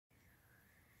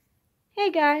Hey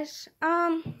guys,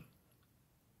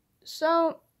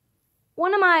 so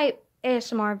one of my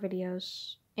ASMR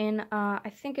videos in,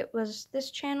 I think it was this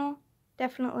channel,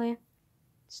 definitely,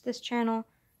 it's this channel,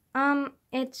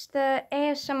 it's the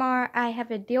ASMR I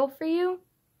Have a Deal For You,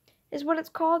 is what it's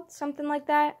called, something like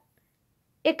that.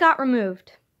 It got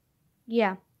removed.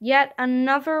 Yeah, yet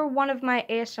another one of my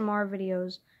ASMR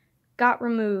videos got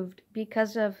removed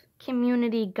because of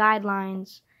community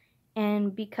guidelines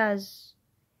and because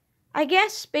I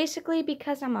guess basically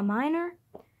because I'm a minor.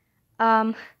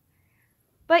 Um,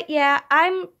 but yeah,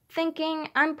 I'm thinking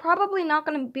I'm probably not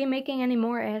going to be making any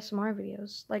more ASMR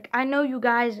videos. Like, I know you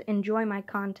guys enjoy my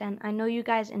content. I know you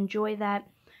guys enjoy that.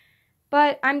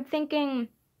 But I'm thinking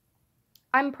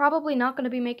I'm probably not going to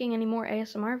be making any more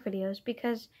ASMR videos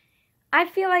because I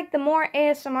feel like the more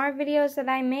ASMR videos that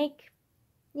I make,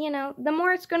 the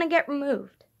more it's going to get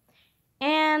removed.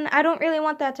 And I don't really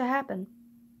want that to happen.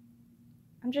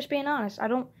 I'm just being honest. I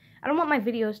don't want my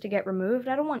videos to get removed.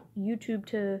 I don't want YouTube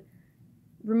to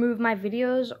remove my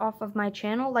videos off of my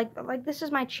channel. Like this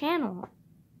is my channel.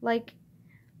 Like,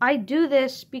 I do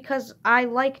this because I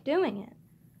like doing it.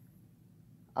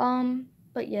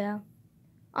 But yeah.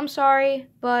 I'm sorry,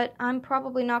 but I'm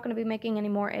probably not going to be making any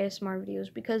more ASMR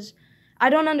videos because I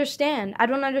don't understand. I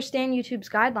don't understand YouTube's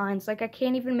guidelines. Like, I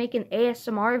can't even make an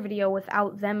ASMR video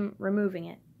without them removing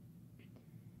it.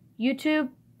 YouTube,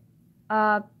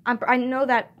 I know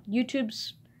that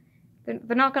YouTube's, they're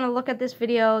not going to look at this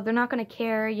video. They're not going to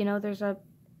care.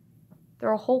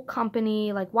 They're a whole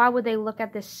company. Like, why would they look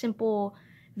at this simple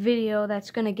video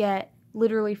that's going to get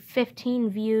literally 15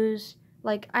 views?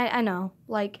 Like, I know.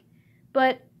 Like,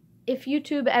 but if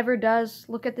YouTube ever does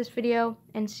look at this video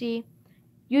and see,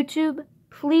 YouTube,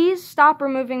 please stop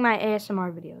removing my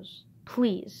ASMR videos.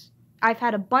 Please. I've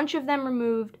had a bunch of them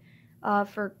removed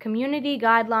for community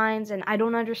guidelines, and I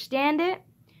don't understand it.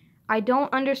 I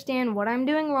don't understand what I'm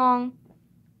doing wrong.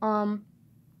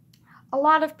 A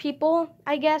lot of people,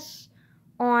 I guess,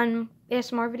 on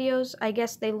ASMR videos, I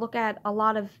guess they look at a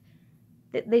lot of,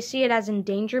 they see it as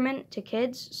endangerment to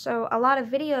kids. So a lot of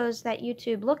videos that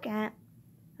YouTube look at,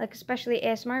 like especially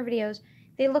ASMR videos,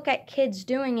 they look at kids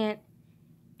doing it,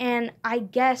 and I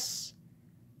guess,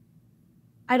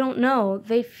 I don't know,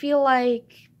 they feel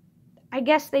like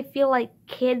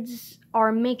kids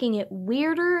are making it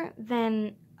weirder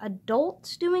than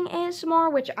adults doing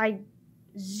ASMR, which I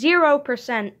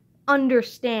 0%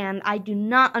 understand. I do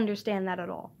not understand that at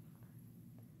all.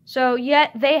 So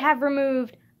yet they have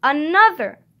removed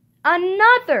another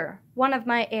one of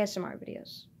my ASMR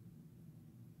videos.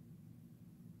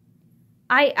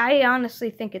 I honestly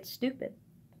think it's stupid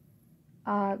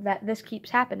that this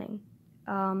keeps happening.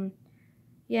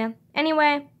 Yeah.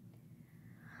 Anyway,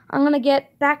 I'm gonna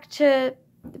get back to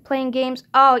playing games.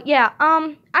 Oh, yeah,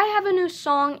 I have a new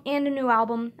song and a new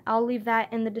album. I'll leave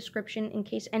that in the description in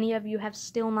case any of you have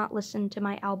still not listened to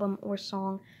my album or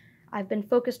song. I've been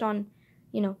focused on,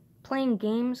 playing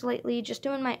games lately, just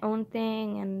doing my own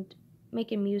thing and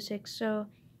making music, so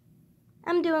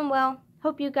I'm doing well.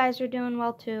 Hope you guys are doing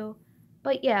well too.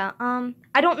 But yeah,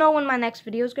 I don't know when my next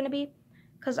video is gonna be,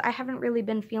 because I haven't really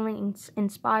been feeling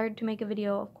inspired to make a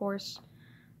video, of course.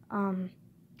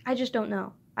 I just don't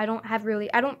know.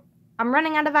 I'm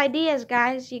running out of ideas,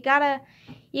 guys. You gotta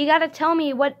tell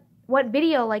me what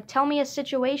video, like, tell me a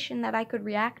situation that I could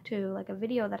react to, like a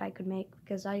video that I could make,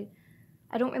 because I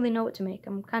don't really know what to make.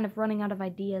 I'm kind of running out of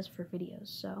ideas for videos,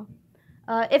 so.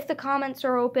 If the comments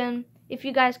are open, if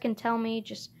you guys can tell me,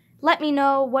 just let me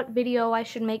know what video I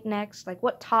should make next, like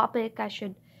what topic I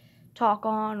should talk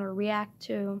on or react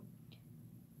to.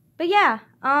 But yeah,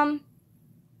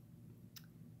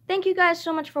 thank you guys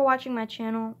so much for watching my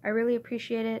channel. I really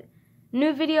appreciate it.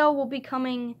 New video will be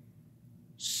coming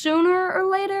sooner or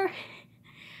later.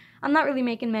 I'm not really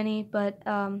making many, but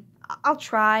I'll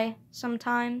try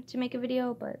sometime to make a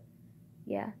video, but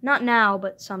yeah, not now,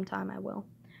 but sometime I will.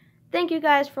 Thank you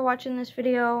guys for watching this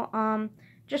video.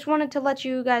 Just wanted to let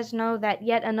you guys know that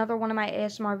yet another one of my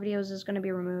ASMR videos is going to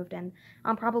be removed, and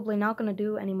I'm probably not going to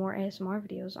do any more ASMR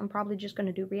videos. I'm probably just going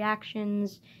to do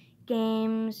reactions,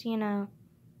 games,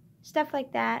 stuff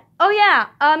like that. Oh yeah,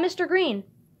 Mr. Green.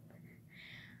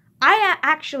 I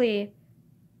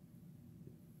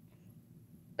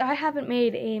haven't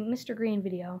made a Mr. Green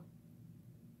video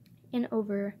in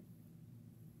over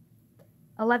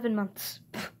 11 months.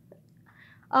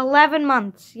 11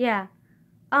 months, yeah.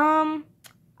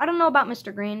 I don't know about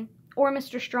Mr. Green or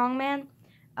Mr. Strongman.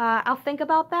 I'll think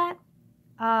about that.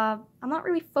 I'm not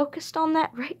really focused on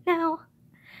that right now.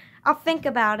 I'll think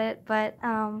about it, but,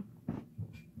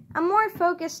 I'm more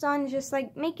focused on just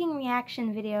like making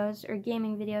reaction videos or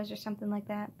gaming videos or something like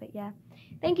that. But yeah,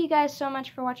 thank you guys so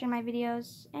much for watching my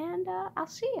videos, and I'll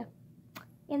see you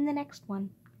in the next one.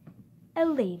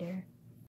 Later.